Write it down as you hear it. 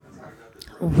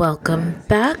Welcome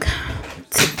back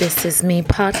to This Is Me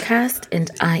podcast,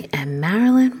 and I am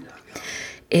Marilyn.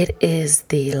 It is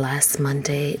the last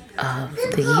Monday of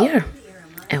the year,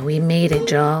 and we made it,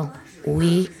 y'all.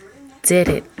 We did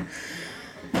it.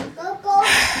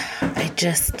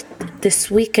 This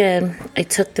weekend, I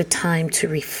took the time to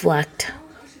reflect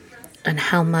on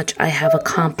how much I have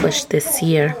accomplished this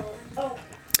year,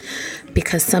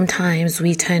 because sometimes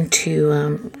we tend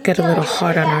to get a little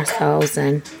hard on ourselves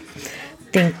and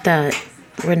think that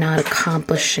we're not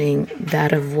accomplishing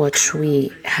that of which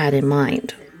we had in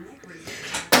mind.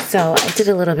 So I did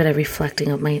a little bit of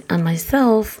reflecting on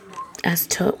myself as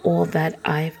to all that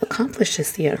I've accomplished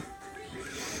this year.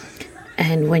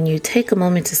 And when you take a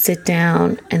moment to sit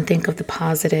down and think of the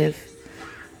positive,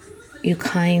 you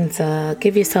kind of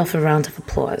give yourself a round of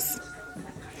applause.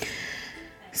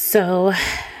 So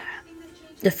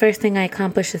the first thing I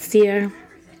accomplished this year,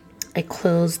 I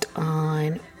closed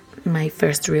on my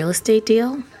first real estate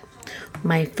deal,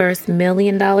 my first $1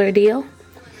 million deal,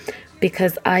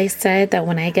 because I said that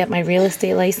when I get my real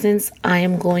estate license, I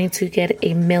am going to get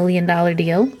a $1 million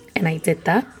deal, and I did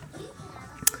that.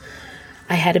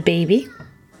 I had a baby.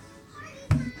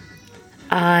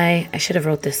 I should have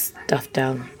wrote this stuff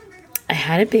down. I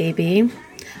had a baby.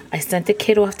 I sent the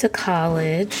kid off to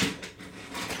college.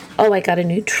 Oh, I got a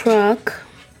new truck.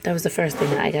 That was the first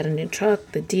thing. I got a new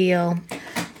truck, the deal,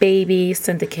 baby,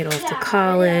 sent the kid off to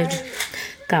college,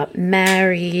 got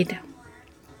married.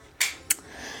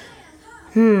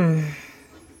 That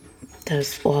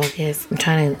was August. I'm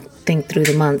trying to think through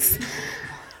the months.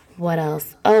 What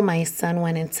else? Oh, my son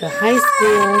went into high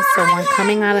school. So one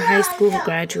coming out of high school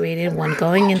graduated, one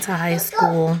going into high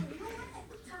school.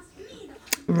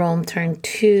 Rome turned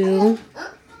 2.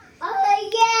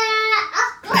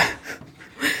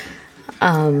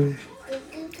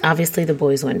 Obviously the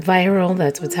boys went viral.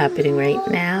 That's what's happening right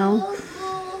now.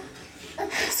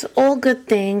 So all good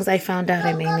things. I found out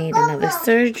I may need another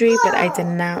surgery, but I did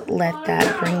not let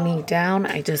that bring me down.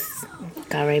 I just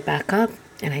got right back up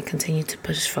and I continued to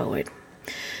push forward.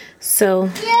 So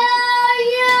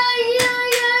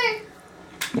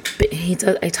he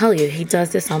does, I tell you, he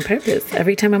does this on purpose.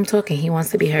 Every time I'm talking, he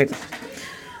wants to be heard.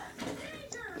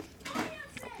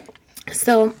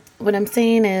 So what I'm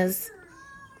saying is,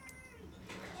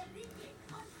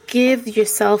 give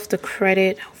yourself the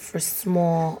credit for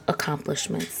small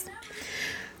accomplishments.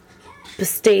 But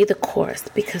stay the course,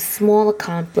 because small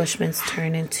accomplishments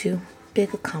turn into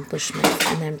big accomplishments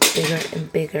and then bigger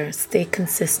and bigger. Stay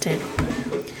consistent.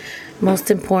 Most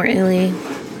importantly,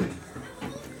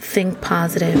 think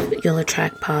positive. You'll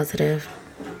attract positive.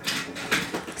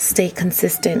 Stay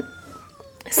consistent.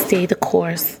 Stay the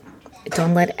course.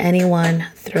 Don't let anyone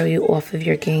throw you off of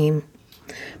your game.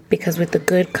 Because with the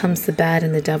good comes the bad,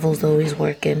 and the devil's always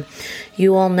working.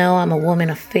 You all know I'm a woman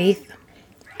of faith.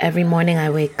 Every morning I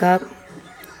wake up,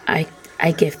 I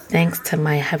give thanks to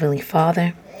my Heavenly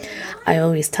Father. I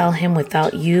always tell him,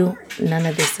 without you, none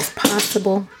of this is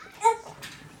possible.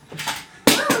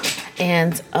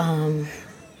 And I'm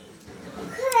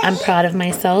proud of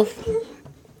myself.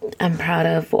 I'm proud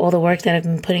of all the work that I've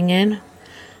been putting in.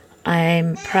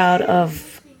 I'm proud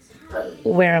of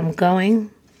where I'm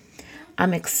going.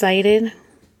 I'm excited,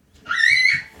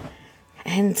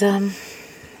 and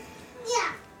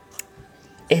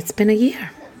it's been a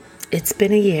year. It's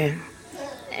been a year,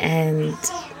 and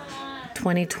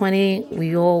 2020,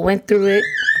 we all went through it.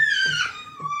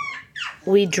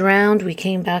 We drowned, we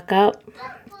came back up.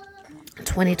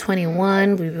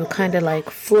 2021, we were kind of like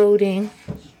floating,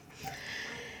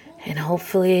 and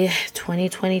hopefully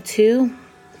 2022,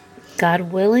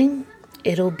 God willing,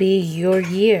 it'll be your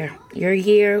year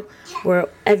where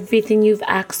everything you've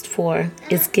asked for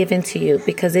is given to you,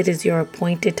 because it is your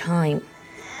appointed time.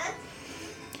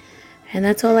 And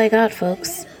that's all I got,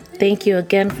 folks. Thank you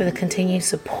again for the continued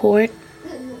support.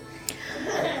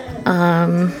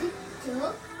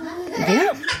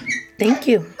 Thank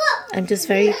you. I'm just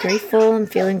very grateful. I'm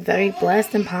feeling very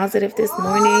blessed and positive this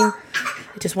morning.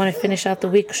 I just want to finish out the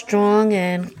week strong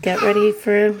and get ready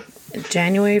for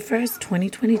January 1st,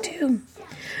 2022.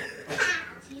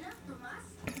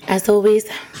 As always,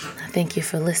 thank you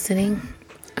for listening.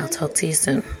 I'll talk to you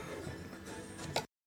soon.